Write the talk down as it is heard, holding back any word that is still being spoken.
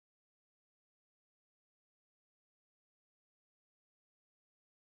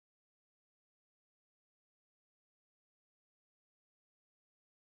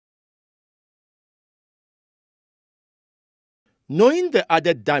Knowing the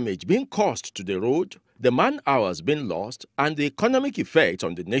added damage being caused to the road, the man-hours being lost, and the economic effects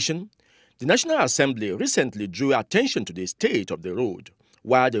on the nation, the National Assembly recently drew attention to the state of the road,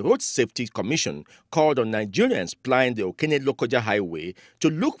 while the Road Safety Commission called on Nigerians plying the Okene-Lokoja highway to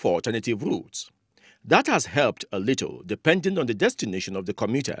look for alternative routes. That has helped a little, depending on the destination of the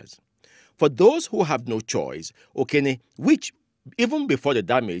commuters. For those who have no choice, Okene, which even before the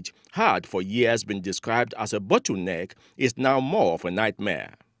damage had for years been described as a bottleneck, is now more of a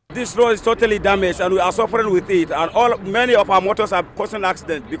nightmare. This road is totally damaged and we are suffering with it, and many of our motors are causing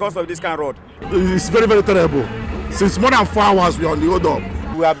accidents because of this kind of road. It's very, very terrible. Since more than 4 hours we are on the road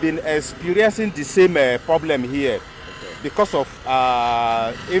up. We have been experiencing the same problem here because of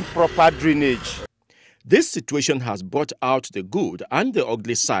improper drainage. This situation has brought out the good and the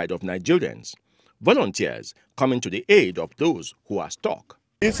ugly side of Nigerians. Volunteers coming to the aid of those who are stuck.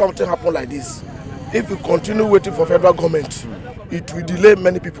 If something happens like this, if we continue waiting for federal government, it will delay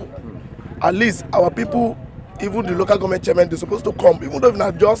many people. At least our people, even the local government chairman, they're supposed to come, even though it's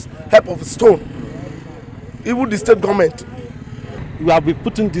not just help of a stone. Even the state government. We have been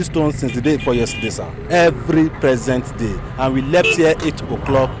putting these stones since the day before yesterday, sir. Every present day. And we left here 8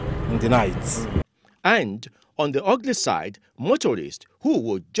 o'clock in the night. And on the ugly side, motorists who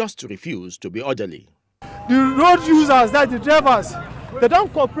would just refuse to be orderly. The road users, that the drivers, they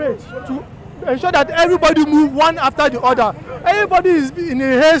don't cooperate to ensure that everybody move one after the other. Everybody is in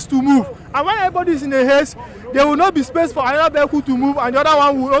a haste to move. And when everybody is in a haste, there will not be space for another vehicle to move and the other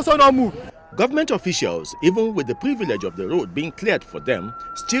one will also not move. Government officials, even with the privilege of the road being cleared for them,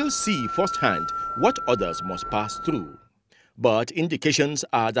 still see firsthand what others must pass through. But indications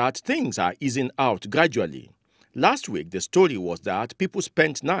are that things are easing out gradually. Last week, the story was that people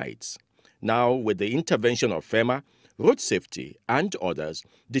spent nights. Now, with the intervention of FEMA, road safety, and others,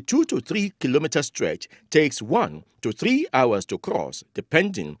 the 2 to 3 kilometer stretch takes 1 to 3 hours to cross,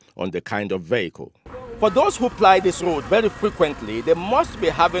 depending on the kind of vehicle. For those who ply this road very frequently, they must be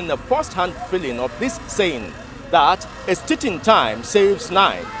having a first-hand feeling of this saying that a sitting time saves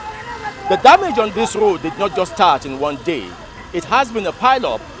 9. The damage on this road did not just start in one day. It has been a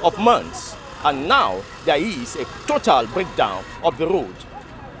pile-up of months, and now there is a total breakdown of the road.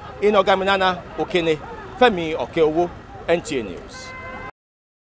 In Okene, Femi Okeowo, NTA News.